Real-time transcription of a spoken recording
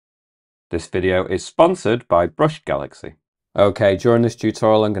This video is sponsored by Brush Galaxy. Okay, during this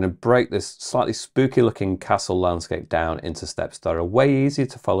tutorial I'm going to break this slightly spooky looking castle landscape down into steps that are way easier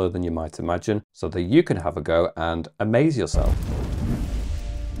to follow than you might imagine, so that you can have a go and amaze yourself.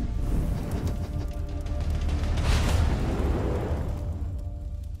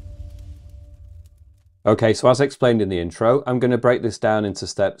 Okay, so as explained in the intro, I'm going to break this down into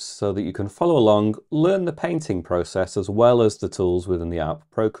steps so that you can follow along, learn the painting process as well as the tools within the app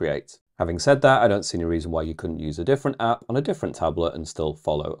PROCREATE. Having said that, I don't see any reason why you couldn't use a different app on a different tablet and still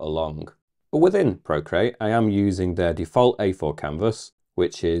follow along. But within PROCREATE, I am using their default A4 canvas,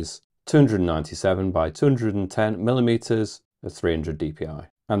 which is 297 by 210 millimeters at 300 dpi.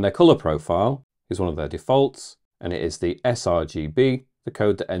 And their color profile is one of their defaults, and it is the sRGB, the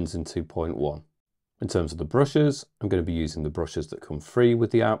code that ends in 2.1. In terms of the brushes, I'm going to be using the brushes that come free with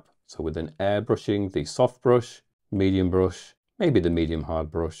the app. So within airbrushing, the soft brush, medium brush, maybe the medium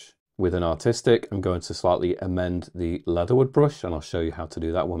hard brush. Within artistic, I'm going to slightly amend the leatherwood brush, and I'll show you how to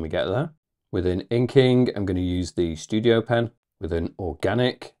do that when we get there. Within inking, I'm going to use the studio pen. Within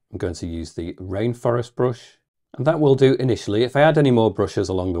organic, I'm going to use the rainforest brush. And that will do initially. If I add any more brushes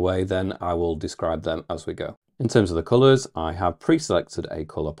along the way, then I will describe them as we go. In terms of the colors, I have pre-selected a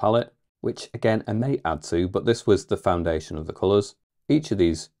color palette, which again I may add to, but this was the foundation of the colors. Each of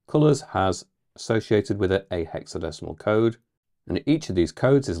these colors has associated with it a hexadecimal code, and each of these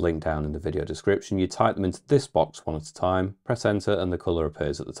codes is linked down in the video description. You type them into this box one at a time, press enter, and the color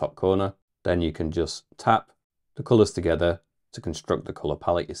appears at the top corner. Then you can just tap the colors together to construct the color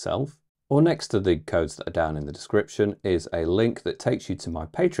palette yourself. Or next to the codes that are down in the description is a link that takes you to my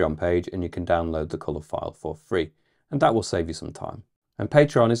Patreon page, and you can download the color file for free, and that will save you some time. And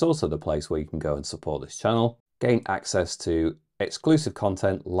Patreon is also the place where you can go and support this channel, gain access to exclusive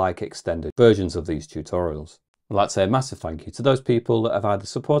content like extended versions of these tutorials. I'd like to say a massive thank you to those people that have either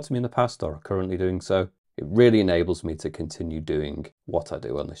supported me in the past or are currently doing so. It really enables me to continue doing what I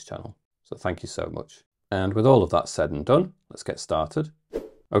do on this channel. So thank you so much. And with all of that said and done, let's get started.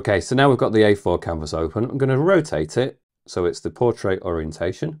 Okay, so now we've got the A4 canvas open. I'm going to rotate it so it's the portrait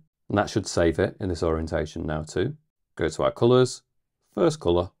orientation, and that should save it in this orientation now too. Go to our colors. First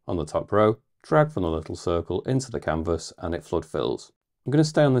colour on the top row, drag from the little circle into the canvas, and it flood fills. I'm going to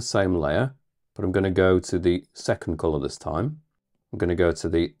stay on the same layer, but I'm going to go to the second colour this time. I'm going to go to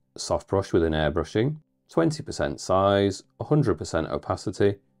the soft brush within airbrushing, 20% size, 100%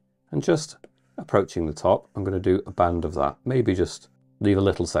 opacity, and just approaching the top, I'm going to do a band of that, maybe just leave a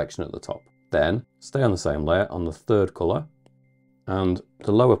little section at the top. Then stay on the same layer on the third colour, and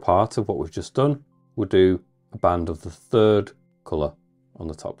the lower part of what we've just done, we'll do a band of the third colour on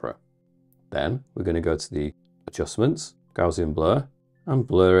the top row. Then we're going to go to the adjustments, Gaussian blur, and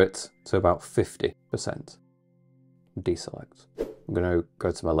blur it to about 50%. Deselect. I'm going to go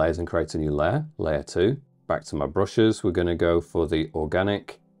to my layers and create a new layer, layer 2. Back to my brushes, we're going to go for the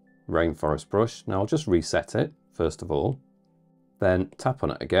organic rainforest brush. Now I'll just reset it first of all, then tap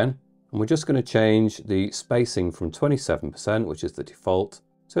on it again, and we're just going to change the spacing from 27%, which is the default,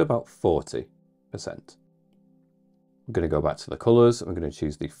 to about 40%. I'm going to go back to the colours. I'm going to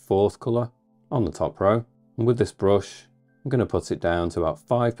choose the fourth colour on the top row. And with this brush, I'm going to put it down to about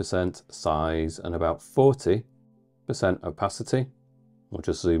 5% size and about 40% opacity. We'll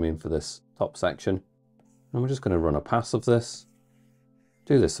just zoom in for this top section. And we're just going to run a pass of this.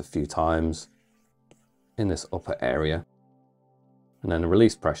 Do this a few times in this upper area. And then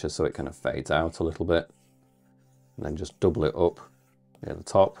release pressure so it kind of fades out a little bit. And then just double it up near the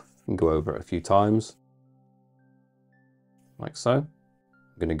top and go over it a few times. Like so. I'm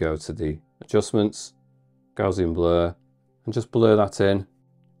going to go to the adjustments, Gaussian blur, and just blur that in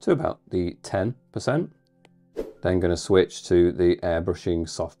to about the 10%. Then going to switch to the airbrushing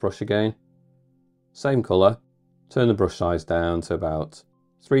soft brush again. Same colour, turn the brush size down to about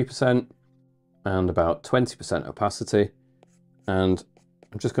 3% and about 20% opacity. And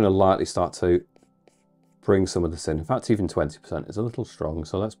I'm just going to lightly start to bring some of this in. In fact, even 20% is a little strong,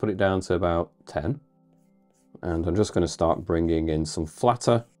 so let's put it down to about 10. And I'm just going to start bringing in some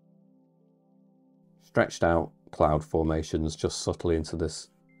flatter, stretched out cloud formations just subtly into this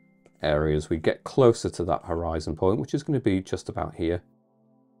area as we get closer to that horizon point, which is going to be just about here.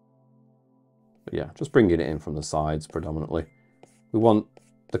 But yeah, just bringing it in from the sides predominantly. We want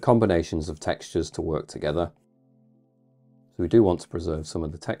the combinations of textures to work together. So we do want to preserve some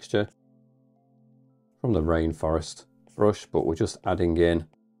of the texture from the rainforest brush, but we're just adding in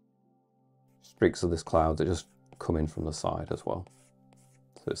streaks of this cloud that just come in from the side as well.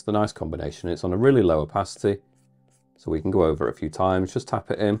 So it's the nice combination. It's on a really low opacity, so we can go over it a few times, just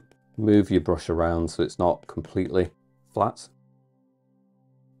tap it in, move your brush around so it's not completely flat.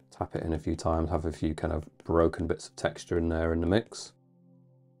 Tap it in a few times, have a few kind of broken bits of texture in there in the mix.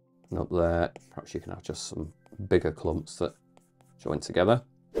 And up there, perhaps you can have just some bigger clumps that join together.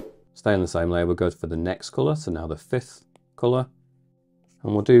 Stay in the same layer, we'll go for the next colour, so now the 5th colour.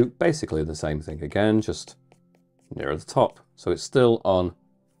 And we'll do basically the same thing again, just nearer the top. So it's still on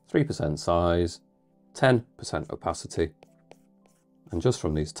 3% size, 10% opacity. And just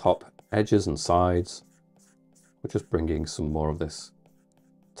from these top edges and sides, we're just bringing some more of this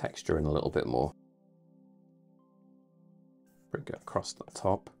texture in a little bit more. Bring it across the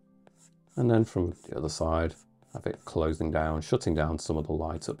top. And then from the other side, have it closing down, shutting down some of the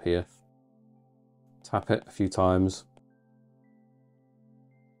light up here. Tap it a few times.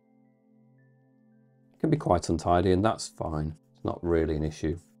 It can be quite untidy, and that's fine. It's not really an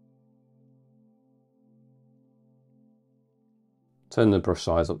issue. Turn the brush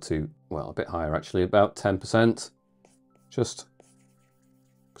size up to, well, a bit higher actually, about 10%. Just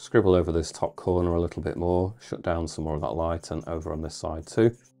scribble over this top corner a little bit more, shut down some more of that light, and over on this side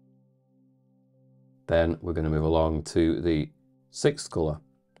too. Then we're going to move along to the 6th colour.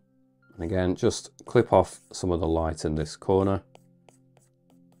 And again, just clip off some of the light in this corner.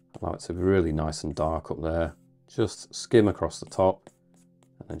 Allow it to be really nice and dark up there. Just skim across the top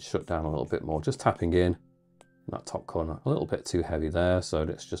and then shut down a little bit more, just tapping in that top corner. A little bit too heavy there, so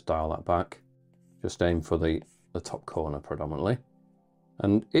let's just dial that back. Just aim for the top corner predominantly.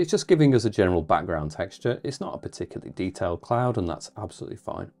 And it's just giving us a general background texture. It's not a particularly detailed cloud, and that's absolutely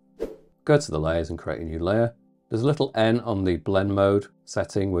fine. Go to the layers and create a new layer. There's a little N on the blend mode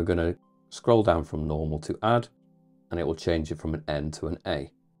setting. We're going to scroll down from normal to add, and it will change it from an N to an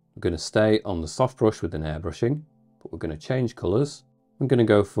A. We're going to stay on the soft brush within airbrushing, but we're going to change colours. I'm going to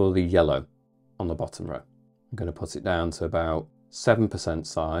go for the yellow on the bottom row. I'm going to put it down to about 7%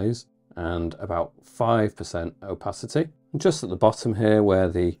 size and about 5% opacity. And just at the bottom here, where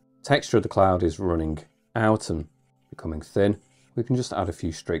the texture of the cloud is running out and becoming thin, we can just add a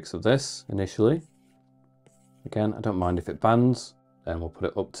few streaks of this initially. Again, I don't mind if it bands. Then we'll put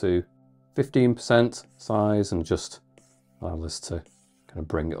it up to 15% size and just allow this to kind of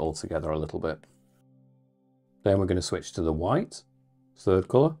bring it all together a little bit. Then we're going to switch to the white, 3rd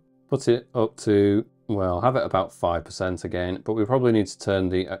colour. Put it up to, well, have it about 5% again, but we probably need to turn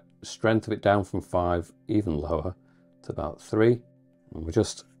the strength of it down from 5 even lower to about 3. And we're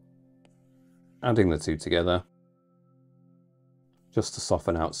just adding the two together just to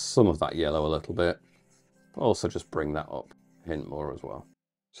soften out some of that yellow a little bit, but also just bring that up a hint more as well.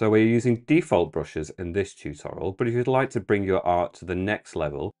 So we're using default brushes in this tutorial, but if you'd like to bring your art to the next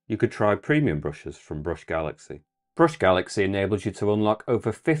level, you could try premium brushes from Brush Galaxy. Brush Galaxy enables you to unlock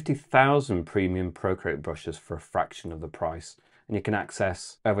over 50,000 premium PROCREATE brushes for a fraction of the price, and you can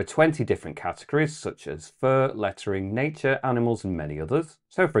access over 20 different categories such as fur, lettering, nature, animals, and many others.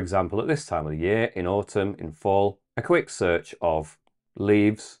 So for example, at this time of the year, in autumn, in fall, a quick search of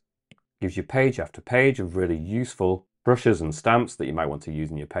leaves gives you page after page of really useful brushes and stamps that you might want to use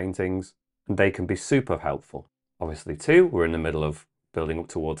in your paintings, and they can be super helpful. Obviously too, we're in the middle of building up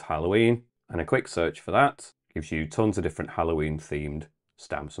towards Halloween, and a quick search for that gives you tons of different Halloween themed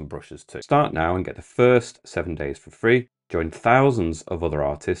stamps and brushes too. Start now and get the first 7 days for free. Join thousands of other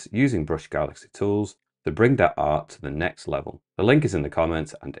artists using Brush Galaxy tools to bring their art to the next level. The link is in the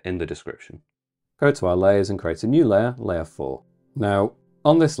comments and in the description. Go to our layers and create a new layer, layer 4. Now,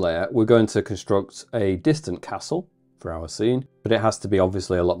 on this layer, we're going to construct a distant castle for our scene, but it has to be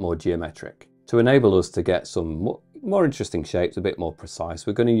obviously a lot more geometric. To enable us to get some more interesting shapes, a bit more precise,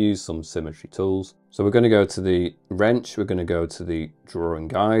 we're going to use some symmetry tools. So we're going to go to the wrench, we're going to go to the drawing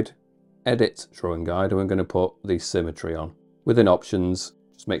guide, edit drawing guide, and we're going to put the symmetry on. Within options,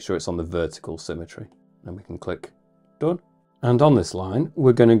 just make sure it's on the vertical symmetry. And we can click done. And on this line,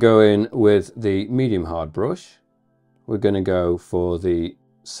 we're going to go in with the medium hard brush. We're going to go for the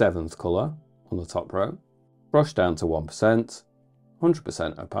 7th colour on the top row. Brush down to 1%,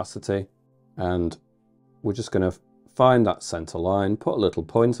 100% opacity, and we're just going to find that center line, put a little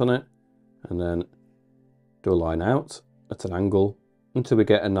point on it, and then do a line out at an angle until we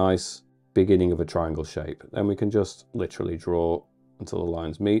get a nice beginning of a triangle shape. Then we can just literally draw until the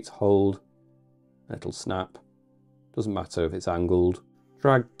lines meet, hold, it'll snap. Doesn't matter if it's angled.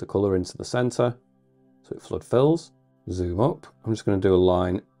 Drag the colour into the center so it flood fills. Zoom up. I'm just going to do a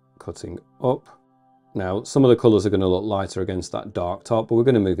line cutting up. Now, some of the colours are going to look lighter against that dark top, but we're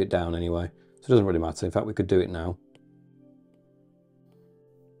going to move it down anyway, so it doesn't really matter. In fact, we could do it now.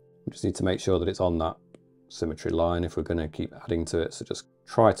 We just need to make sure that it's on that symmetry line if we're going to keep adding to it, so just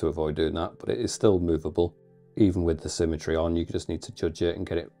try to avoid doing that, but it is still movable. Even with the symmetry on, you just need to judge it and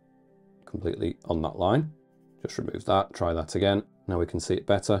get it completely on that line. Just remove that, try that again. Now we can see it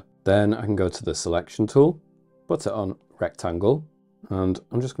better. Then I can go to the selection tool, put it on rectangle, and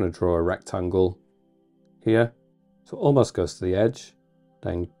I'm just going to draw a rectangle here. So it almost goes to the edge.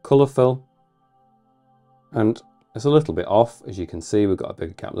 Then colour fill, and it's a little bit off. As you can see, we've got a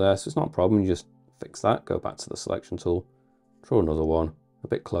bigger gap there, so it's not a problem. You just fix that, go back to the selection tool, draw another one a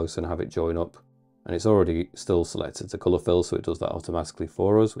bit closer and have it join up. And it's already still selected to colour fill, so it does that automatically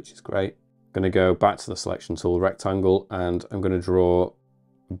for us, which is great. I'm going to go back to the selection tool, rectangle, and I'm going to draw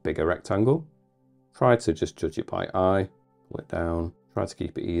a bigger rectangle. Try to just judge it by eye, pull it down, try to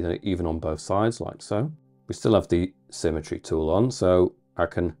keep it even on both sides, like so. We still have the symmetry tool on, so I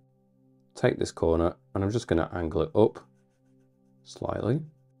can take this corner and I'm just going to angle it up slightly.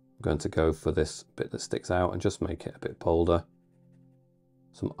 I'm going to go for this bit that sticks out and just make it a bit bolder.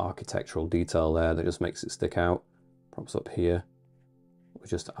 Some architectural detail there that just makes it stick out. Perhaps up here, we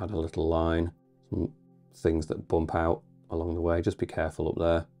just add a little line, some things that bump out along the way. Just be careful up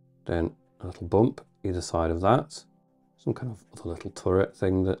there. Then a little bump either side of that. Some kind of other little turret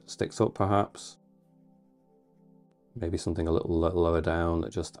thing that sticks up perhaps. Maybe something a little lower down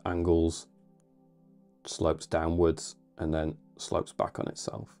that just angles, slopes downwards, and then slopes back on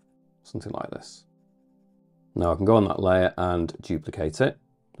itself. Something like this. Now I can go on that layer and duplicate it,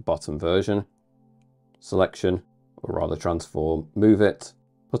 the bottom version, selection, or rather transform, move it,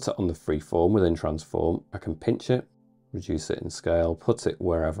 put it on the freeform within transform. I can pinch it, reduce it in scale, put it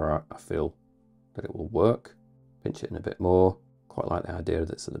wherever I feel that it will work, pinch it in a bit more. Quite like the idea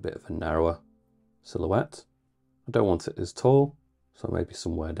that it's a bit of a narrower silhouette. I don't want it as tall, so maybe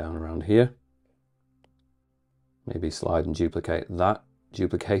somewhere down around here. Maybe slide and duplicate that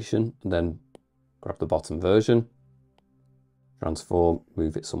duplication, and then grab the bottom version, transform,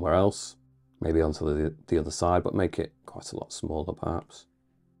 move it somewhere else, maybe onto the other side, but make it quite a lot smaller perhaps.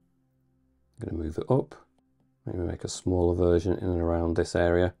 I'm going to move it up, maybe make a smaller version in and around this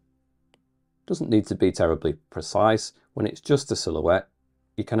area. Doesn't need to be terribly precise. When it's just a silhouette,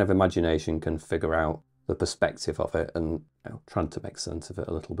 your kind of imagination can figure out the perspective of it and trying to make sense of it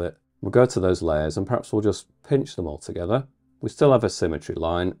a little bit. We'll go to those layers and perhaps we'll just pinch them all together. We still have a symmetry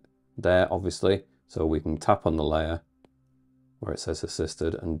line there, obviously, so we can tap on the layer where it says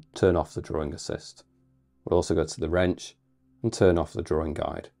assisted and turn off the drawing assist. We'll also go to the wrench and turn off the drawing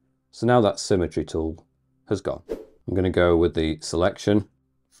guide. So now that symmetry tool has gone. I'm going to go with the selection,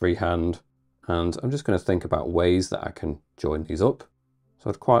 freehand, and I'm just going to think about ways that I can join these up.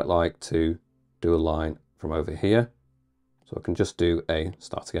 So I'd quite like to do a line from over here. So I can just do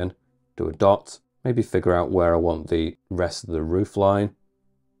start again, do a dot, maybe figure out where I want the rest of the roof line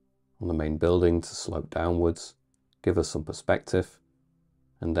on the main building to slope downwards, give us some perspective,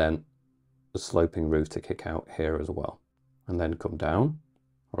 and then the sloping roof to kick out here as well. And then come down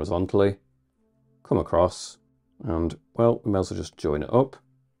horizontally, come across, and well, we may as well just join it up.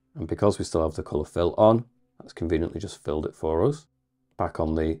 And because we still have the colour fill on, that's conveniently just filled it for us. Back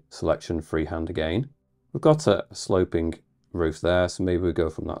on the selection freehand again. We've got a sloping roof there, so maybe we go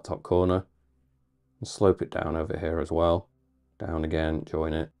from that top corner and slope it down over here as well. Down again,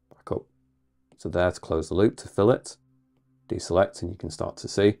 join it, back up. So there to close the loop, to fill it. Deselect and you can start to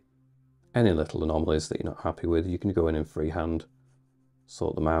see any little anomalies that you're not happy with. You can go in freehand,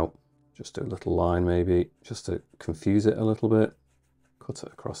 sort them out. Just do a little line maybe, just to confuse it a little bit. Cut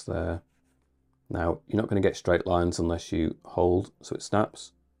it across there. Now, you're not going to get straight lines unless you hold so it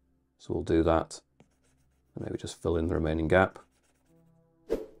snaps. So we'll do that. And maybe just fill in the remaining gap.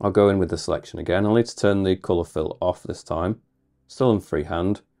 I'll go in with the selection again. I'll need to turn the colour fill off this time. Still in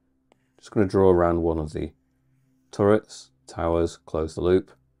freehand. Just going to draw around one of the turrets, towers, close the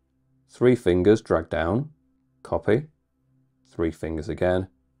loop. 3 fingers, drag down, copy. 3 fingers again,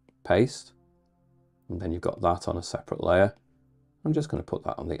 paste. And then you've got that on a separate layer. I'm just going to put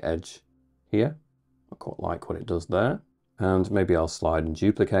that on the edge here. I quite like what it does there. And maybe I'll slide and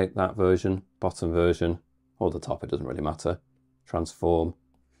duplicate that version, bottom version, or the top, it doesn't really matter. Transform,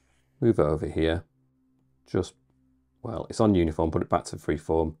 move it over here. Just, well, it's on uniform, put it back to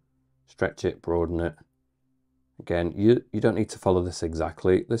freeform, stretch it, broaden it. Again, you don't need to follow this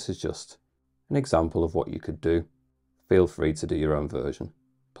exactly. This is just an example of what you could do. Feel free to do your own version.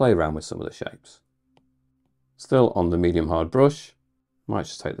 Play around with some of the shapes. Still on the medium hard brush, might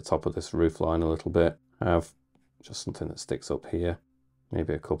just take the top of this roof line a little bit, have just something that sticks up here,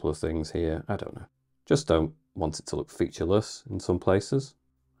 maybe a couple of things here, I don't know. Just don't want it to look featureless in some places.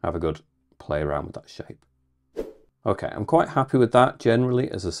 Have a good play around with that shape. Okay, I'm quite happy with that generally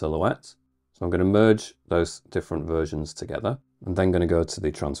as a silhouette. So I'm going to merge those different versions together. I'm then going to go to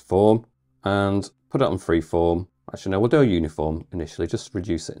the transform and put it on freeform. Actually, no, we'll do a uniform initially, just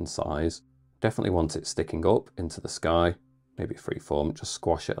reduce it in size. Definitely want it sticking up into the sky. maybe freeform, just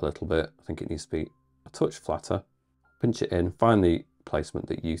squash it a little bit. I think it needs to be a touch flatter. Pinch it in, find the placement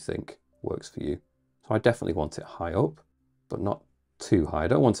that you think works for you. So I definitely want it high up, but not too high. I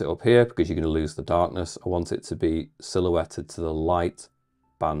don't want it up here because you're going to lose the darkness. I want it to be silhouetted to the light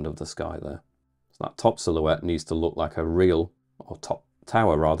band of the sky there. So that top silhouette needs to look like a real, or top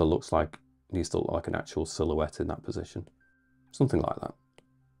tower rather, needs to look like an actual silhouette in that position. Something like that.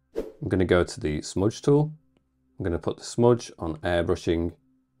 I'm going to go to the smudge tool. I'm going to put the smudge on airbrushing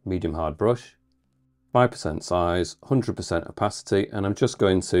medium hard brush, 5% size, 100% opacity, and I'm just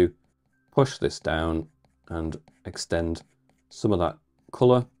going to push this down and extend some of that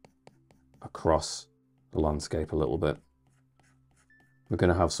colour across the landscape a little bit. We're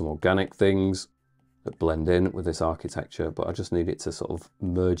going to have some organic things that blend in with this architecture, but I just need it to sort of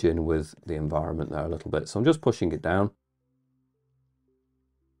merge in with the environment there a little bit. So I'm just pushing it down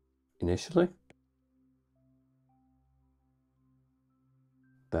initially.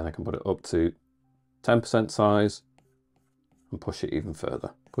 Then I can put it up to 10% size and push it even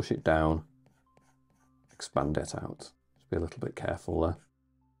further. Push it down, expand it out. Just be a little bit careful there.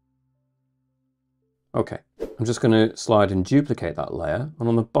 Okay, I'm just going to slide and duplicate that layer, and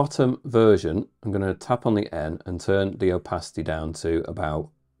on the bottom version I'm going to tap on the N and turn the opacity down to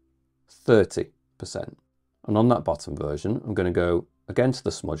about 30%. And on that bottom version I'm going to go again to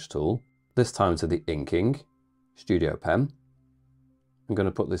the smudge tool, this time to the inking studio pen. I'm going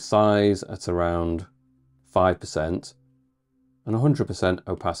to put this size at around 5% and 100%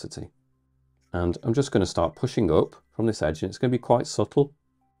 opacity. And I'm just going to start pushing up from this edge, and it's going to be quite subtle,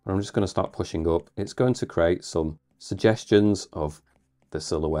 but I'm just going to start pushing up. It's going to create some suggestions of the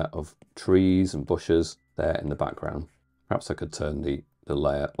silhouette of trees and bushes there in the background. Perhaps I could turn the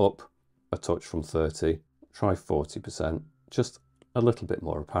layer up a touch from 30, try 40%, just a little bit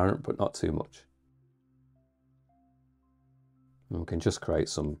more apparent, but not too much. And we can just create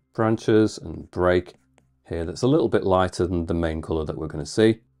some branches and break here that's a little bit lighter than the main colour that we're going to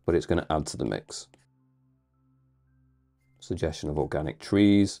see, but it's going to add to the mix. Suggestion of organic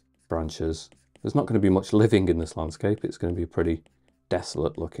trees, branches. There's not going to be much living in this landscape. It's going to be a pretty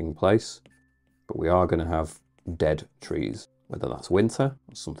desolate looking place, but we are going to have dead trees, whether that's winter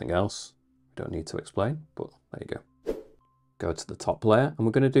or something else. We don't need to explain, but there you go. Go to the top layer and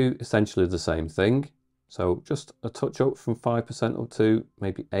we're going to do essentially the same thing. So just a touch up from 5% up to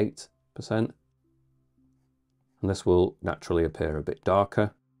maybe 8%. And this will naturally appear a bit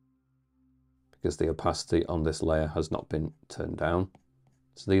darker because the opacity on this layer has not been turned down.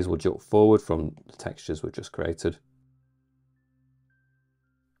 So these will jut forward from the textures we've just created.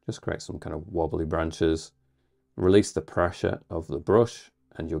 Just create some kind of wobbly branches. Release the pressure of the brush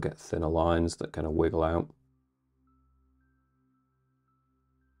and you'll get thinner lines that kind of wiggle out.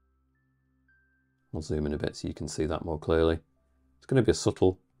 I'll zoom in a bit so you can see that more clearly. It's going to be a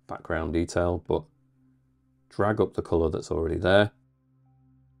subtle background detail, but drag up the colour that's already there.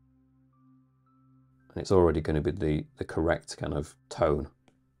 And it's already going to be the correct kind of tone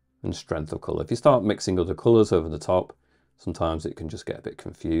and strength of colour. If you start mixing other colours over the top, sometimes it can just get a bit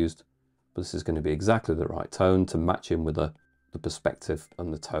confused. But this is going to be exactly the right tone to match in with the perspective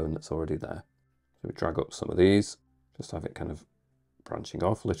and the tone that's already there. So we drag up some of these, just have it kind of branching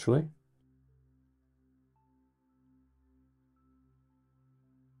off literally.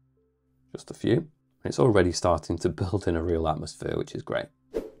 Just a few. It's already starting to build in a real atmosphere, which is great.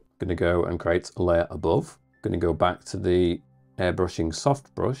 I'm going to go and create a layer above. I'm going to go back to the airbrushing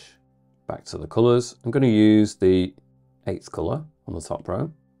soft brush, back to the colours. I'm going to use the 8th colour on the top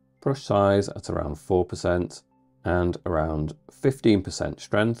row. Brush size at around 4% and around 15%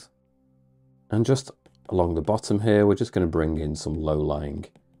 strength. And just along the bottom here, we're just going to bring in some low-lying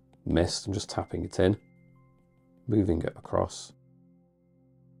mist. I'm just tapping it in, moving it across.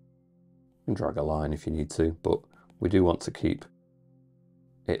 You can drag a line if you need to, but we do want to keep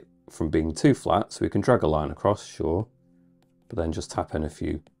it from being too flat, so we can drag a line across, sure, but then just tap in a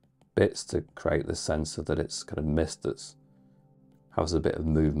few bits to create this sense of that it's kind of mist that has a bit of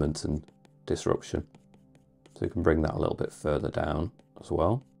movement and disruption. So you can bring that a little bit further down as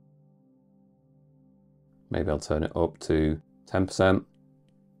well. Maybe I'll turn it up to 10%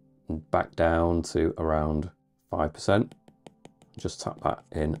 and back down to around 5%. Just tap that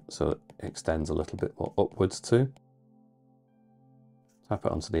in so it extends a little bit more upwards too. Tap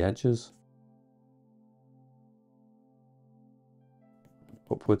it onto the edges.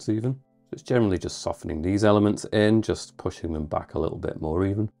 Upwards even. So it's generally just softening these elements in, just pushing them back a little bit more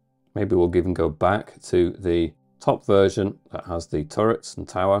even. Maybe we'll even go back to the top version that has the turrets and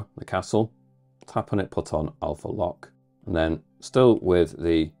tower, the castle. Tap on it, put on alpha lock. And then still with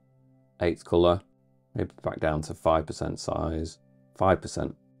the 8th colour, maybe back down to 5% size,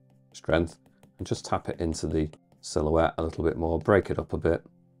 5% strength, and just tap it into the silhouette a little bit more, break it up a bit,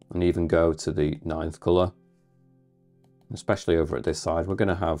 and even go to the 9th colour. Especially over at this side, we're going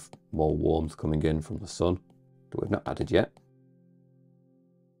to have more warmth coming in from the sun that we've not added yet.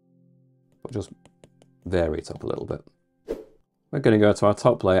 But just vary it up a little bit. We're going to go to our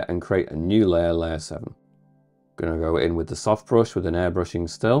top layer and create a new layer, layer 7. We're going to go in with the soft brush with an airbrushing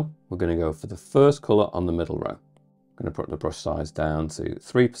still. We're going to go for the first colour on the middle row. I'm going to put the brush size down to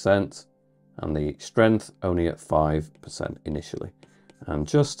 3% and the strength only at 5% initially. And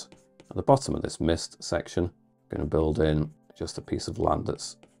just at the bottom of this mist section, I'm going to build in just a piece of land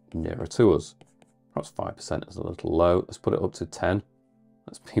that's nearer to us. Perhaps 5% is a little low. Let's put it up to 10.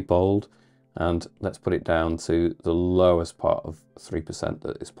 Let's be bold. And let's put it down to the lowest part of 3%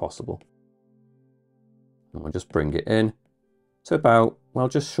 that is possible. And we'll just bring it in to about, well,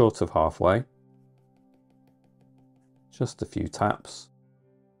 just short of halfway. Just a few taps.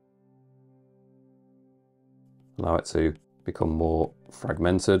 Allow it to become more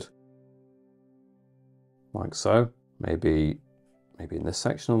fragmented, like so. Maybe in this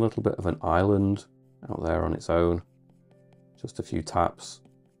section a little bit of an island out there on its own. Just a few taps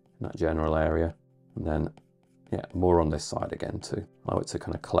in that general area, and then yeah, more on this side again to allow it to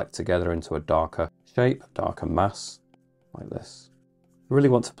kind of collect together into a darker shape, darker mass, like this. I really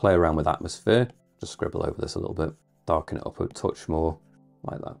want to play around with atmosphere. Just scribble over this a little bit, darken it up a touch more,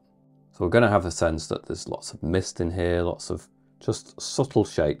 like that. So we're going to have a sense that there's lots of mist in here, lots of just subtle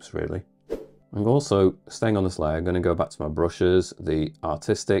shapes really. I'm also, staying on this layer, I'm going to go back to my brushes, the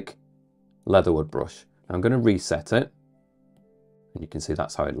artistic leatherwood brush. I'm going to reset it. And you can see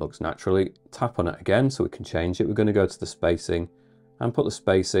that's how it looks naturally. Tap on it again so we can change it. We're going to go to the spacing and put the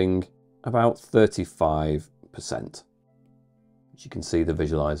spacing about 35%. As you can see the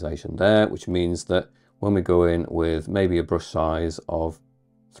visualization there, which means that when we go in with maybe a brush size of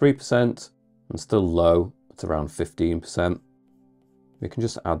 3% and still low, it's around 15%. We can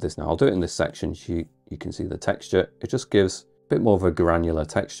just add this now. I'll do it in this section so you can see the texture. It just gives a bit more of a granular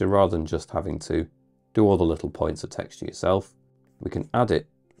texture rather than just having to do all the little points of texture yourself. We can add it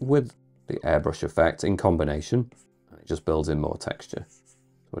with the airbrush effect in combination, and it just builds in more texture. So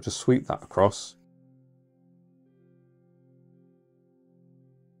I'll just sweep that across.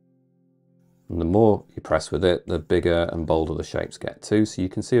 And the more you press with it, the bigger and bolder the shapes get too. So you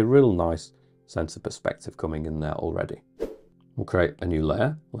can see a real nice sense of perspective coming in there already. We'll create a new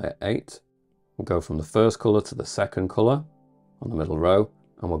layer, layer 8. We'll go from the first colour to the second colour on the middle row,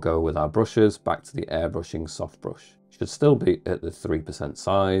 and we'll go with our brushes back to the airbrushing soft brush. Should still be at the 3%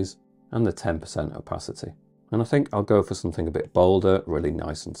 size and the 10% opacity. And I think I'll go for something a bit bolder, really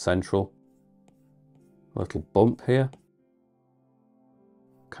nice and central. A little bump here.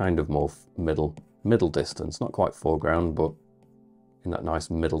 Kind of more middle distance, not quite foreground, but in that nice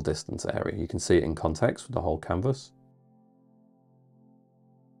middle distance area. You can see it in context with the whole canvas.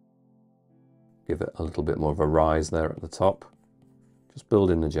 Give it a little bit more of a rise there at the top. Just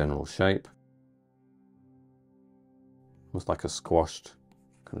build in the general shape. Almost like a squashed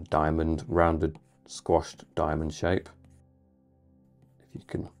kind of diamond, rounded squashed diamond shape. If you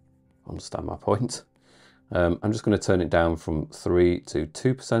can understand my point. I'm just going to turn it down from 3 to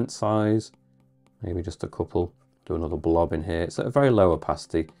 2% size. Maybe just a couple. Do another blob in here. It's at a very low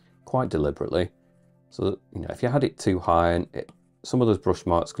opacity, quite deliberately. So that, you know, if you had it too high, and some of those brush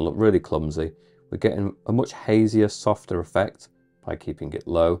marks can look really clumsy. We're getting a much hazier, softer effect by keeping it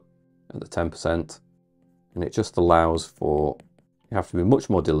low at the 10%. And it just allows for, you have to be much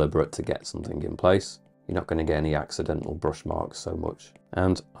more deliberate to get something in place. You're not going to get any accidental brush marks so much.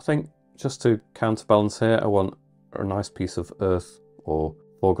 And I think just to counterbalance here, I want a nice piece of earth or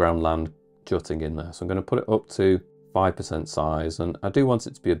foreground land jutting in there. So I'm going to put it up to 5% size, and I do want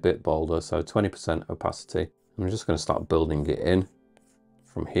it to be a bit bolder, so 20% opacity. I'm just going to start building it in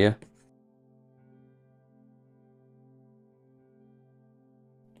from here.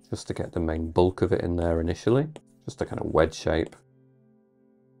 Just to get the main bulk of it in there initially, just a kind of wedge shape.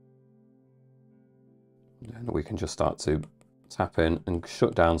 And then we can just start to tap in and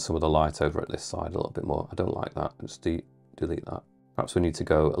shut down some of the light over at this side a little bit more. I don't like that, just delete that. Perhaps we need to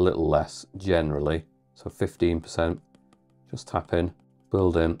go a little less generally, so 15%. Just tap in,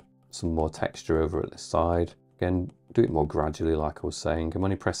 build in some more texture over at this side. Again, do it more gradually like I was saying. I'm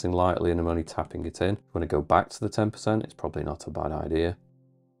only pressing lightly and I'm only tapping it in. If you want to go back to the 10%, it's probably not a bad idea.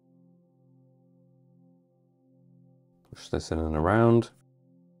 Push this in and around.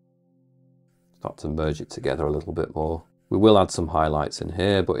 Start to merge it together a little bit more. We will add some highlights in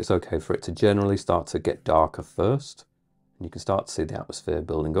here, but it's okay for it to generally start to get darker first. And you can start to see the atmosphere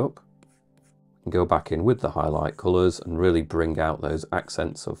building up. and go back in with the highlight colours and really bring out those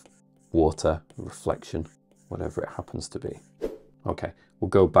accents of water, reflection, whatever it happens to be. Okay, we'll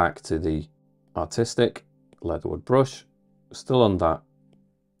go back to the artistic leatherwood brush, still on that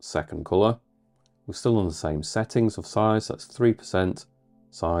second colour. We're still on the same settings of size, that's 3%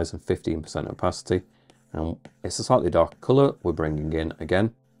 size and 15% opacity. And it's a slightly darker colour we're bringing in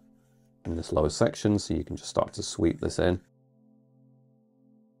again in this lower section, so you can just start to sweep this in.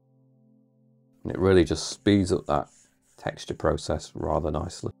 And it really just speeds up that texture process rather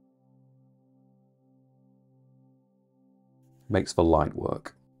nicely. Makes for light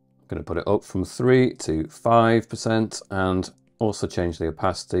work. I'm going to put it up from 3 to 5% and also change the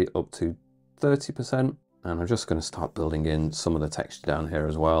opacity up to 30%. And I'm just going to start building in some of the texture down here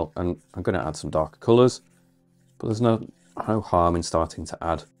as well. And I'm going to add some darker colours, but there's no harm in starting to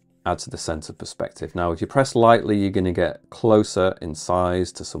add to the centre perspective. Now, if you press lightly, you're going to get closer in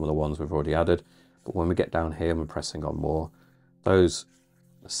size to some of the ones we've already added. But when we get down here and we're pressing on more, those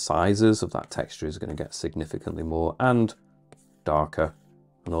sizes of that texture is going to get significantly more and darker.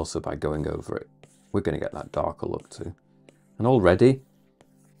 And also by going over it, we're going to get that darker look too. And already,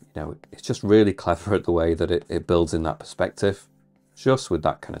 you know, it's just really clever at the way that it builds in that perspective, just with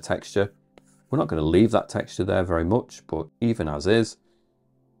that kind of texture. We're not going to leave that texture there very much, but even as is,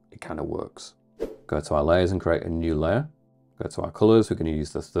 it kind of works. Go to our layers and create a new layer. Go to our colours, we're going to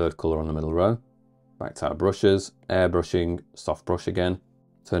use the third colour on the middle row. Back to our brushes, airbrushing, soft brush again.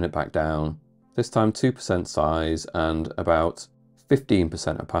 Turn it back down. This time 2% size and about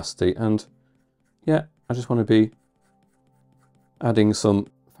 15% opacity. And yeah, I just want to be adding some,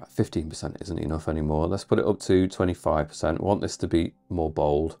 15% isn't enough anymore. Let's put it up to 25%. I want this to be more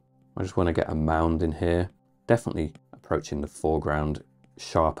bold. I just want to get a mound in here. Definitely approaching the foreground,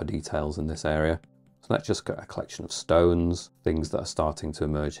 sharper details in this area. So let's just get a collection of stones, things that are starting to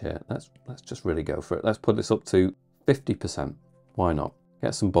emerge here. Let's just really go for it. Let's put this up to 50%. Why not?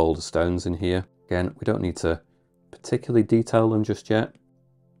 Get some bolder stones in here. Again, we don't need to particularly detail them just yet.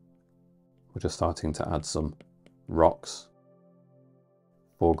 We're just starting to add some rocks,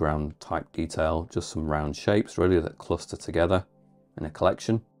 foreground type detail, just some round shapes really that cluster together in a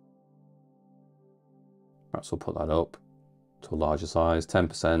collection. Perhaps we'll put that up to a larger size,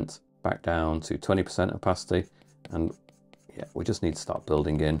 10%, back down to 20% opacity. And yeah, we just need to start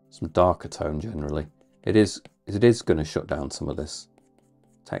building in some darker tone generally. It is going to shut down some of this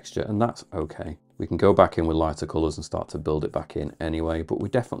texture, and that's okay. We can go back in with lighter colours and start to build it back in anyway, but we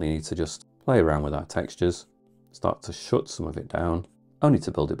definitely need to just play around with our textures, start to shut some of it down, only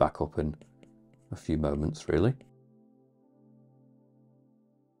to build it back up in a few moments really.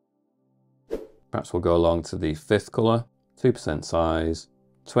 Perhaps we'll go along to the fifth colour, 2% size,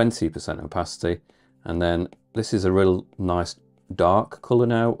 20% opacity, and then this is a real nice dark colour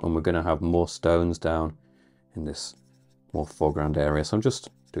now, and we're going to have more stones down in this more foreground area. So I'm just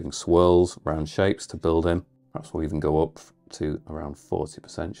doing swirls, round shapes to build in. Perhaps we'll even go up to around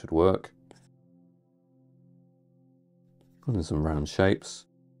 40% should work. Put in some round shapes.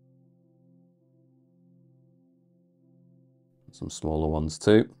 Some smaller ones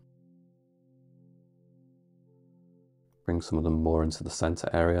too. Bring some of them more into the centre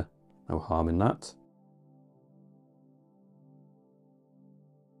area. No harm in that.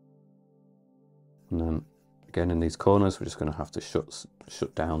 And then again in these corners we're just going to have to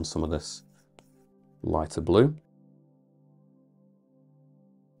shut down some of this lighter blue.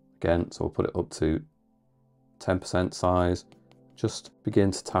 Again, so we'll put it up to 10% size. Just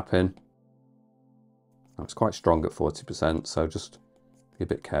begin to tap in. Now it's quite strong at 40%, so just be a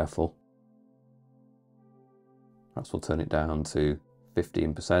bit careful. Perhaps we'll turn it down to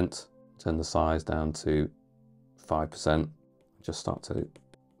 15%, turn the size down to 5%. Just start to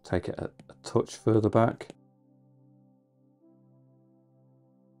take it a touch further back.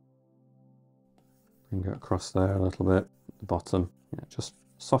 Bring it across there a little bit, the bottom, yeah, just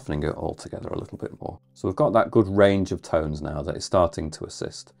softening it all together a little bit more. So we've got that good range of tones now that is starting to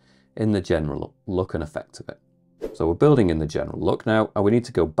assist in the general look and effect of it. So we're building in the general look now, and we need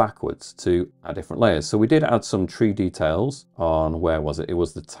to go backwards to our different layers. So we did add some tree details on, where was it? It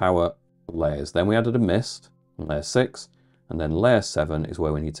was the tower layers. Then we added a mist on layer 6, and then layer 7 is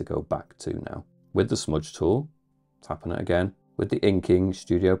where we need to go back to now. With the smudge tool, tapping it again, with the inking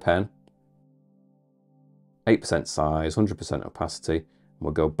studio pen, 8% size, 100% opacity, and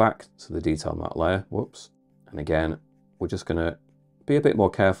we'll go back to the detail matte layer, whoops. And again, we're just gonna be a bit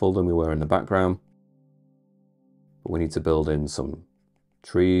more careful than we were in the background. But we need to build in some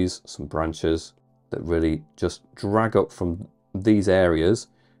trees, some branches that really just drag up from these areas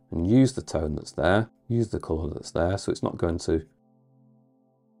and use the tone that's there, use the colour that's there, so it's not going to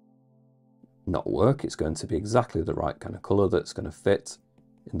not work. It's going to be exactly the right kind of colour that's going to fit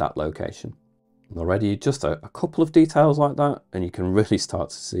in that location. And already just a couple of details like that, and you can really start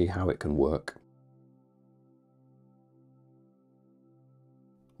to see how it can work.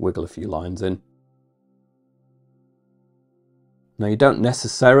 Wiggle a few lines in. Now you don't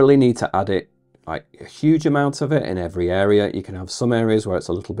necessarily need to add it like a huge amount of it in every area. You can have some areas where it's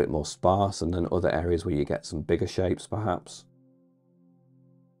a little bit more sparse, and then other areas where you get some bigger shapes perhaps.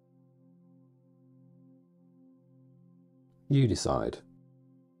 You decide.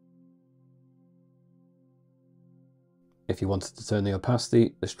 If you wanted to turn the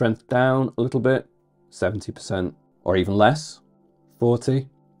opacity, the strength down a little bit, 70% or even less, 40,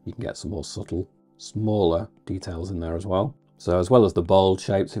 you can get some more subtle, smaller details in there as well. So as well as the bold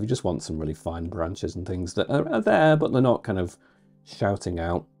shapes, if you just want some really fine branches and things that are there, but they're not kind of shouting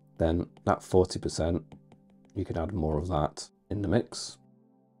out, then that 40%, you could add more of that in the mix.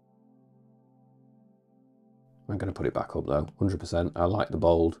 I'm going to put it back up though, 100%. I like the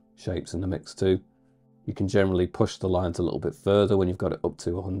bold shapes in the mix too. You can generally push the lines a little bit further when you've got it up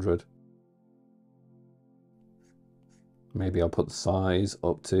to 100. Maybe I'll put the size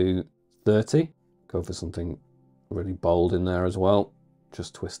up to 30. Go for something really bold in there as well.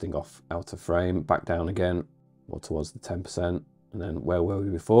 Just twisting off out of frame, back down again, more towards the 10%. And then where were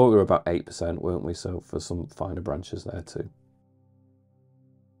we before? We were about 8%, weren't we? So for some finer branches there too.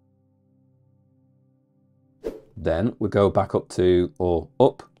 Then we go back up to, or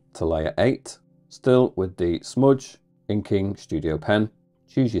up to layer 8, still with the smudge, inking, studio pen.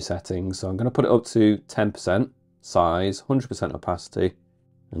 Choose your settings. So I'm going to put it up to 10% size, 100% opacity.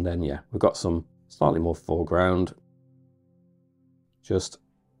 And then, yeah, we've got some slightly more foreground. Just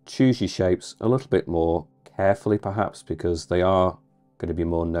choose your shapes a little bit more carefully, perhaps, because they are going to be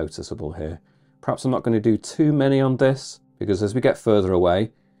more noticeable here. Perhaps I'm not going to do too many on this, because as we get further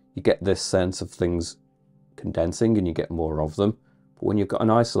away, you get this sense of things condensing and you get more of them. But when you've got an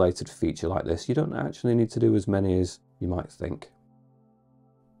isolated feature like this, you don't actually need to do as many as you might think.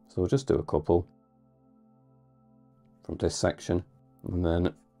 So we'll just do a couple from this section. And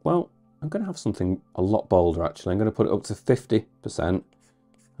then, well, I'm going to have something a lot bolder actually. I'm going to put it up to 50%. And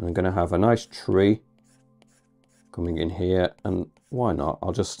I'm going to have a nice tree coming in here. And why not?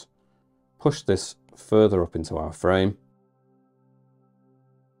 I'll just push this further up into our frame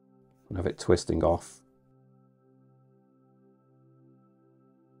and have it twisting off.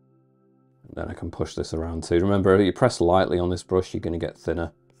 Then I can push this around too. Remember, you press lightly on this brush, you're going to get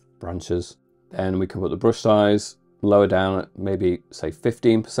thinner branches. Then we can put the brush size lower down at maybe say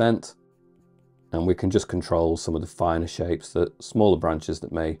 15%. And we can just control some of the finer shapes, the smaller branches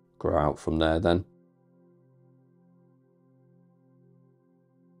that may grow out from there then.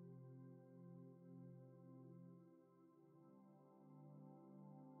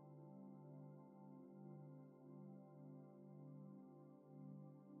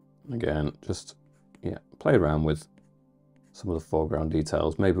 Again, just play around with some of the foreground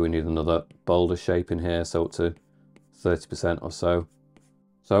details. Maybe we need another bolder shape in here, so up to 30% or so.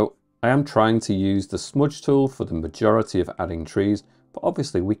 So I am trying to use the smudge tool for the majority of adding trees, but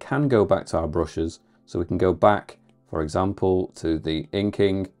obviously we can go back to our brushes. So we can go back, for example, to the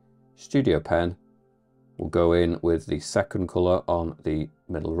inking, studio pen. We'll go in with the second color on the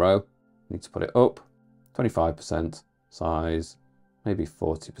middle row. Need to put it up, 25% size, maybe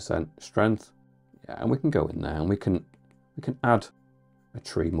 40% strength. Yeah, and we can go in there and we can add a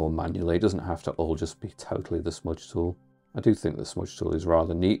tree more manually. It doesn't have to all just be totally the smudge tool. I do think the smudge tool is a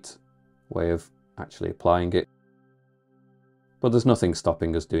rather neat way of actually applying it. But there's nothing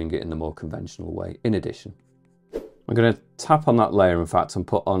stopping us doing it in the more conventional way in addition. I'm going to tap on that layer, in fact, and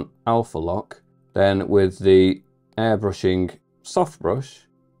put on alpha lock. Then with the airbrushing soft brush,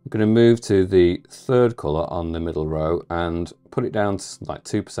 I'm going to move to the third color on the middle row and put it down to like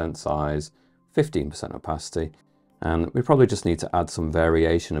 2% size, 15% opacity. And we probably just need to add some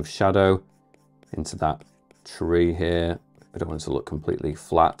variation of shadow into that tree here. We don't want it to look completely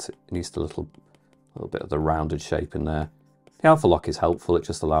flat. It needs a little bit of the rounded shape in there. The alpha lock is helpful. It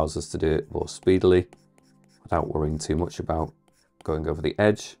just allows us to do it more speedily without worrying too much about going over the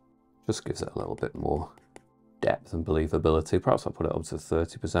edge. Just gives it a little bit more depth and believability. Perhaps I'll put it up to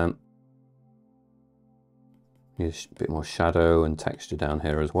 30%. Need a bit more shadow and texture down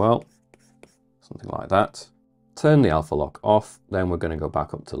here as well. Something like that. Turn the alpha lock off. Then we're going to go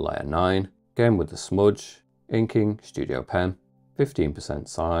back up to layer 9. Again with the smudge, inking, studio pen, 15%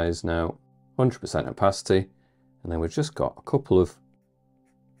 size now, 100% opacity. And then we've just got a couple of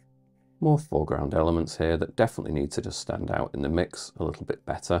more foreground elements here that definitely need to just stand out in the mix a little bit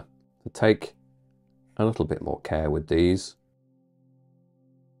better. So take a little bit more care with these.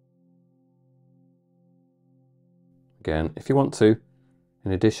 Again, if you want to,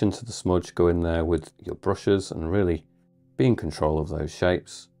 in addition to the smudge, go in there with your brushes and really be in control of those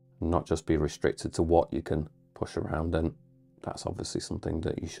shapes and not just be restricted to what you can push around. And that's obviously something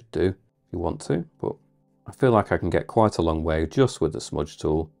that you should do if you want to, but I feel like I can get quite a long way just with the smudge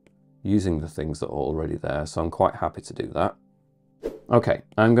tool using the things that are already there, so I'm quite happy to do that. Okay,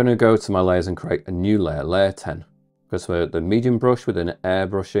 I'm going to go to my layers and create a new layer, layer 10. Go to the medium brush with an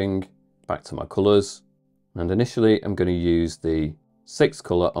airbrushing, back to my colours, and initially I'm going to use the 6th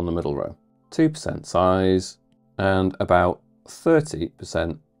colour on the middle row, 2% size and about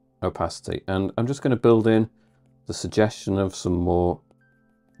 30% opacity, and I'm just going to build in the suggestion of some more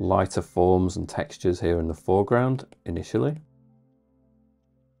lighter forms and textures here in the foreground initially.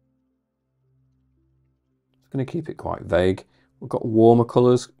 Just going to keep it quite vague. We've got warmer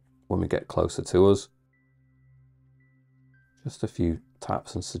colours when we get closer to us. Just a few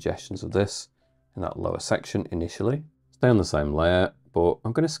taps and suggestions of this in that lower section initially. Stay on the same layer, but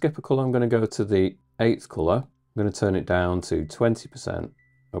I'm going to skip a colour. I'm going to go to the 8th colour. I'm going to turn it down to 20%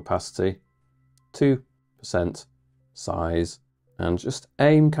 opacity, 2% size, and just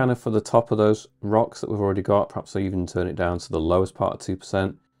aim kind of for the top of those rocks that we've already got. Perhaps I even turn it down to the lowest part of 2%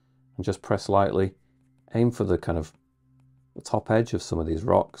 and just press lightly. Aim for the kind of the top edge of some of these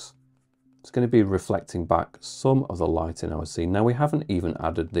rocks. It's going to be reflecting back some of the light in our scene. Now we haven't even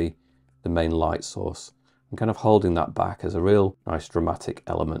added the main light source. I'm kind of holding that back as a real nice dramatic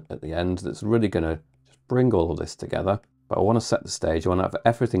element at the end that's really going to just bring all of this together. But I want to set the stage. I want to have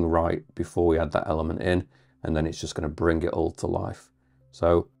everything right before we add that element in, and then it's just going to bring it all to life.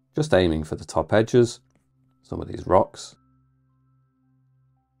 So just aiming for the top edges, some of these rocks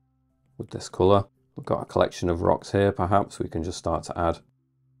with this colour. We've got a collection of rocks here. Perhaps we can just start to add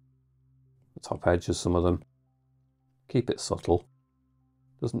the top edges, some of them. Keep it subtle.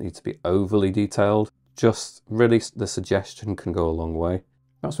 Doesn't need to be overly detailed. Just really the suggestion can go a long way.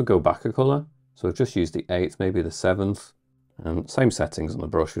 Perhaps we'll go back a colour. So we've just used the 8th, maybe the 7th. And same settings on the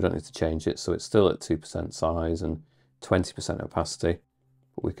brush. We don't need to change it. So it's still at 2% size and 20% opacity.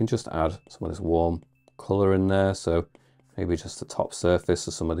 But we can just add some of this warm colour in there. So maybe just the top surface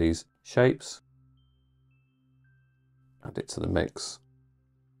of some of these shapes. Add it to the mix.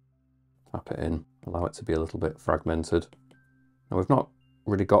 Tap it in. Allow it to be a little bit fragmented. Now we've not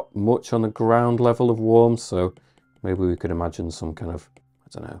really got much on the ground level of warm, so maybe we could imagine some kind of, I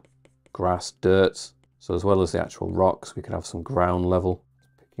don't know, grass, dirt. So as well as the actual rocks, we could have some ground level,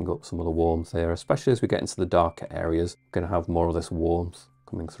 picking up some of the warmth here, especially as we get into the darker areas. We're going to have more of this warmth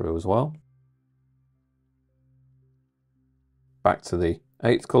coming through as well. Back to the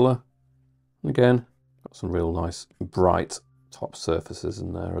 8th colour. And again, got some real nice bright top surfaces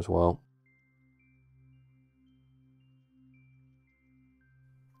in there as well.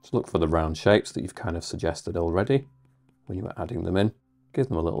 Just look for the round shapes that you've kind of suggested already when you were adding them in. Give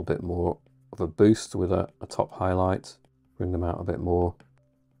them a little bit more of a boost with a top highlight. Bring them out a bit more.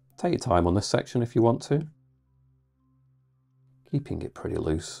 Take your time on this section if you want to. Keeping it pretty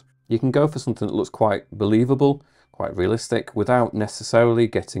loose. You can go for something that looks quite believable, quite realistic, without necessarily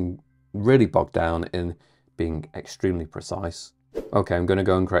getting really bogged down in being extremely precise. Okay, I'm going to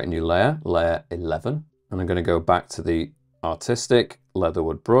go and create a new layer, layer 11, and I'm going to go back to the artistic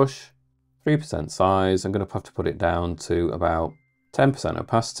leatherwood brush, 3% size. I'm going to have to put it down to about 10%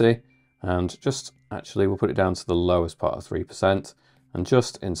 opacity, and just actually we'll put it down to the lowest part of 3%, and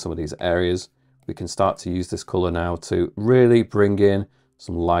just in some of these areas we can start to use this color now to really bring in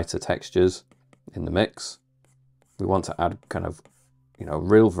some lighter textures in the mix. We want to add kind of, you know,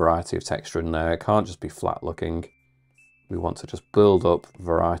 real variety of texture in there. It can't just be flat looking. We want to just build up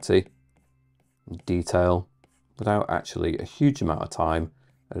variety and detail without actually a huge amount of time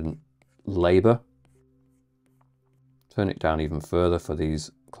and labor. Turn it down even further for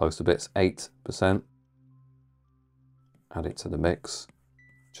these closer bits, 8%. Add it to the mix.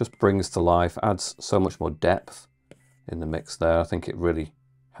 Just brings to life, adds so much more depth in the mix there. I think it really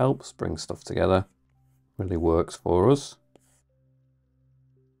helps bring stuff together. Really works for us.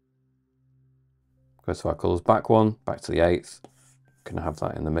 Go to our colours back one, back to the 8th. Can have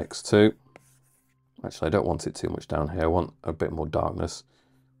that in the mix too. Actually, I don't want it too much down here. I want a bit more darkness.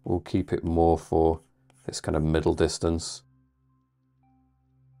 We'll keep it more for this kind of middle distance.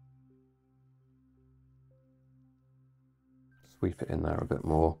 Sweep it in there a bit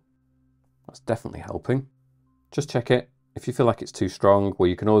more. That's definitely helping. Just check it. If you feel like it's too strong, well,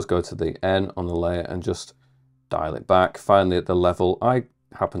 you can always go to the N on the layer and just dial it back. Find the level. I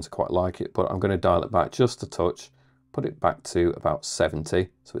happen to quite like it, but I'm going to dial it back just a touch. Put it back to about 70.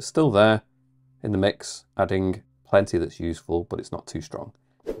 So it's still there in the mix, adding plenty that's useful, but it's not too strong.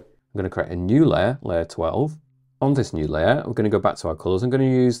 I'm going to create a new layer, layer 12. on this new layer, we're going to go back to our colours. I'm going to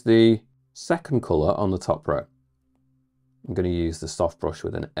use the second colour on the top row. I'm going to use the soft brush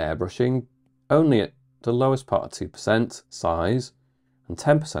with an airbrushing, only at the lowest part of 2% size and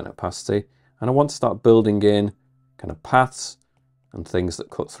 10% opacity. And I want to start building in kind of paths and things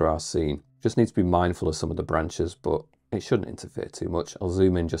that cut through our scene. Just need to be mindful of some of the branches, but it shouldn't interfere too much. I'll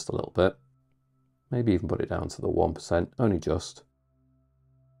zoom in just a little bit. Maybe even put it down to the 1%, only just.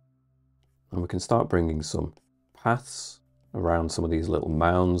 And we can start bringing some paths around some of these little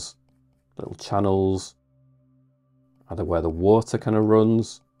mounds, little channels, either where the water kind of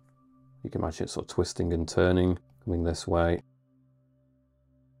runs. You can imagine it sort of twisting and turning, coming this way,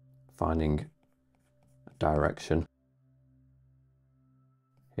 finding a direction.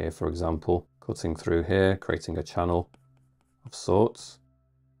 Here, for example, cutting through here, creating a channel of sorts.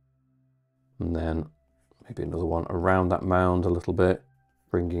 And then maybe another one around that mound a little bit,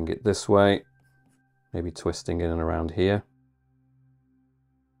 bringing it this way, maybe twisting in and around here.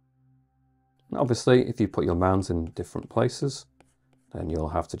 And obviously, if you put your mounds in different places, then you'll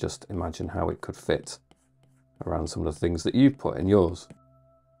have to just imagine how it could fit around some of the things that you've put in yours.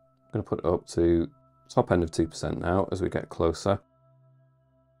 I'm going to put it up to top end of 2% now as we get closer.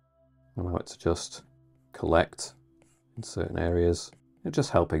 Allow it to just collect in certain areas. It'll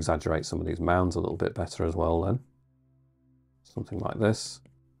just help exaggerate some of these mounds a little bit better as well then. Something like this.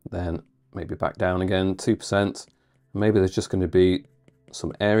 Then maybe back down again, 2%. Maybe there's just going to be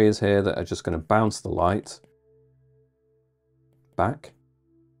some areas here that are just going to bounce the light back.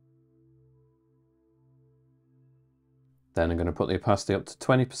 Then I'm going to put the opacity up to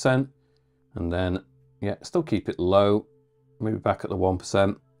 20%. And then, yeah, still keep it low. Maybe back at the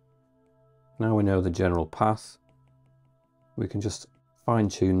 1%. Now we know the general path. We can just fine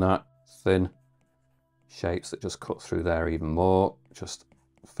tune that, thin shapes that just cut through there even more, just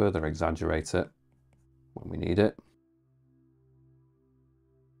further exaggerate it when we need it.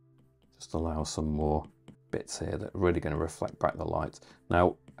 Just allow some more bits here that are really going to reflect back the light.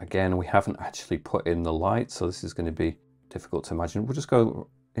 Now, again, we haven't actually put in the light, so this is going to be difficult to imagine. We'll just go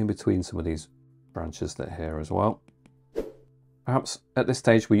in between some of these branches that are here as well. Perhaps at this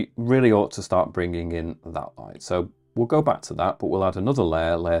stage, we really ought to start bringing in that light. So we'll go back to that, but we'll add another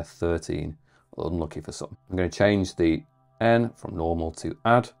layer, layer 13, unlucky for some. I'm going to change the N from normal to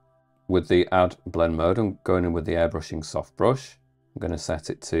add. With the add blend mode, I'm going in with the airbrushing soft brush. I'm going to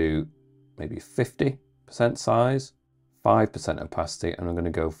set it to maybe 50% size, 5% opacity, and I'm going to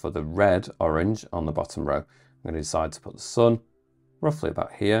go for the red orange on the bottom row. I'm going to decide to put the sun roughly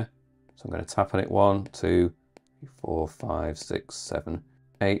about here. So I'm going to tap on it 1, 2, 4, 5, 6, 7,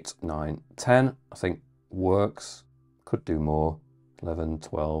 8, 9, 10. I think works. Could do more. 11,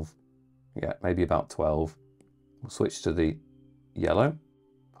 12. Yeah, maybe about 12. We'll switch to the yellow.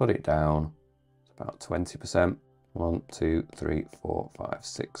 Put it down. It's about 20%. 1, 2, 3, 4, 5,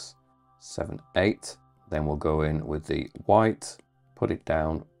 6, 7, 8. Then we'll go in with the white. Put it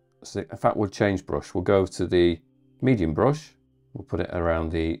down. So in fact, we'll change brush. We'll go to the medium brush. We'll put it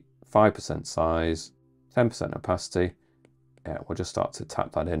around the 5% size. 10% opacity. Yeah, we'll just start to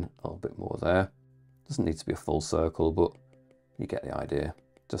tap that in a little bit more there. Doesn't need to be a full circle, but you get the idea.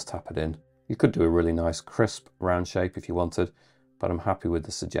 Just tap it in. You could do a really nice crisp round shape if you wanted, but I'm happy with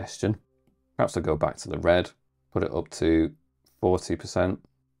the suggestion. Perhaps I'll go back to the red, put it up to 40%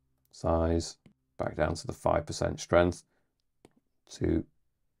 size, back down to the 5% strength. 2,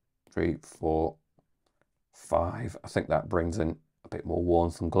 3, 4, 5. I think that brings in a bit more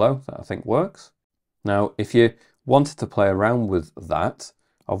warmth and glow that I think works. Now, if you wanted to play around with that,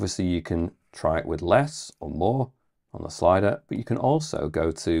 obviously you can try it with less or more on the slider, but you can also go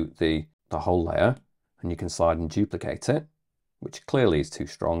to the whole layer and you can slide and duplicate it, which clearly is too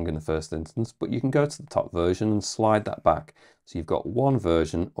strong in the first instance, but you can go to the top version and slide that back. So you've got one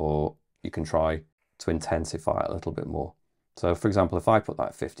version, or you can try to intensify it a little bit more. So for example, if I put that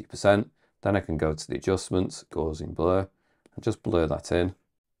at 50%, then I can go to the adjustments, Gaussian blur, and just blur that in.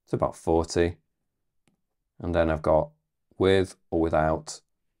 It's about 40. And then I've got with or without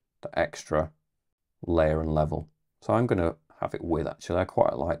the extra layer and level. So I'm going to have it with, actually. I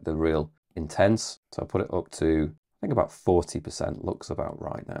quite like the real intense. So I put it up to, I think about 40%, looks about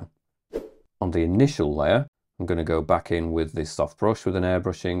right now. On the initial layer, I'm going to go back in with the soft brush with an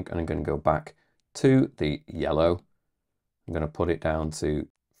airbrushing, and I'm going to go back to the yellow. I'm going to put it down to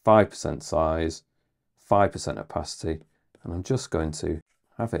 5% size, 5% opacity, and I'm just going to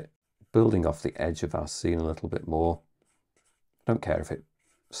have it building off the edge of our scene a little bit more. I don't care if it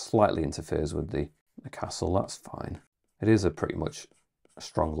slightly interferes with the castle, that's fine. It is a pretty much a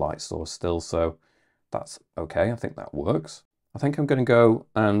strong light source still, so that's okay. I think that works. I think I'm going to go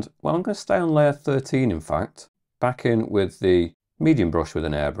and, well, I'm going to stay on layer 13 in fact, Back in with the medium brush with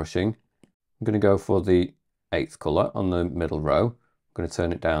an airbrushing. I'm going to go for the 8th colour on the middle row. I'm going to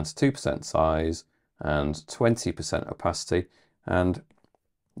turn it down to 2% size and 20% opacity. And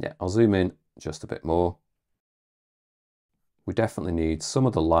yeah, I'll zoom in just a bit more. We definitely need some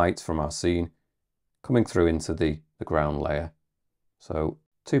of the light from our scene coming through into the ground layer. So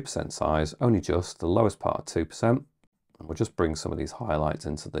 2% size, only just the lowest part of 2%. And we'll just bring some of these highlights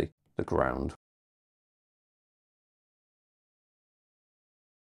into the ground.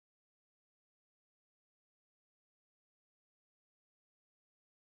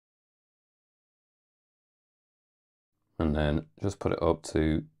 And then just put it up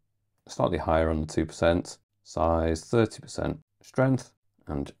to slightly higher on the 2%, size, 30% strength,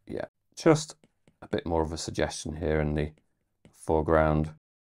 and yeah, just a bit more of a suggestion here in the foreground,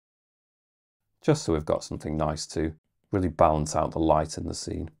 just so we've got something nice to really balance out the light in the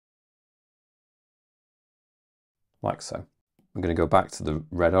scene. Like so. I'm going to go back to the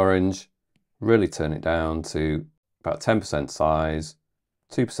red-orange, really turn it down to about 10% size,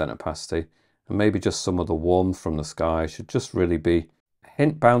 2% opacity, and maybe just some of the warmth from the sky should just really be a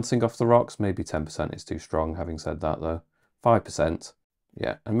hint bouncing off the rocks. Maybe 10% is too strong, having said that though. 5%,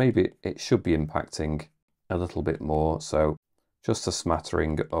 yeah, and maybe it should be impacting a little bit more, so just a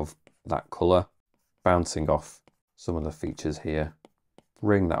smattering of that colour, bouncing off some of the features here,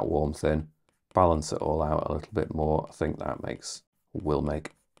 bring that warmth in, balance it all out a little bit more. I think that will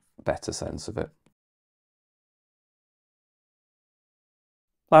make better sense of it.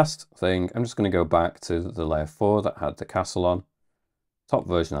 Last thing, I'm just going to go back to the layer 4 that had the castle on. Top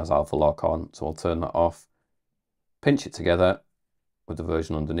version has alpha lock on, so I'll turn that off. Pinch it together with the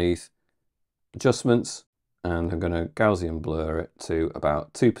version underneath. Adjustments, and I'm going to Gaussian blur it to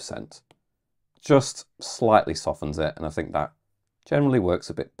about 2%. Just slightly softens it, and I think that generally works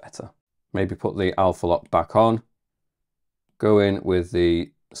a bit better. Maybe put the alpha lock back on. Go in with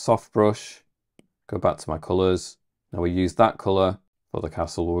the soft brush. Go back to my colours. Now we use that colour for the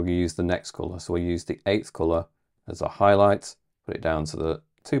castle. We'll use the next colour. So we'll use the 8th colour as a highlight. Put it down to the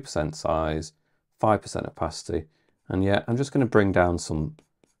 2% size, 5% opacity. And yeah, I'm just going to bring down some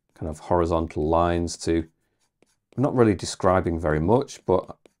kind of horizontal lines to, I'm not really describing very much,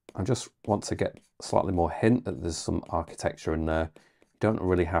 but I just want to get slightly more hint that there's some architecture in there. You don't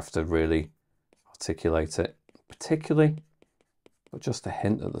really have to really articulate it particularly, but just a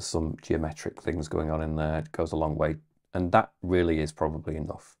hint that there's some geometric things going on in there. It goes a long way, and that really is probably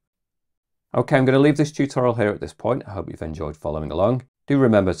enough. Okay, I'm going to leave this tutorial here at this point. I hope you've enjoyed following along. Do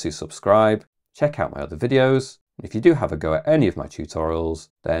remember to subscribe, check out my other videos. If you do have a go at any of my tutorials,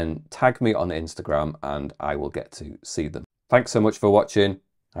 then tag me on Instagram and I will get to see them. Thanks so much for watching.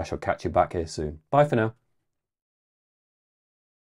 I shall catch you back here soon. Bye for now.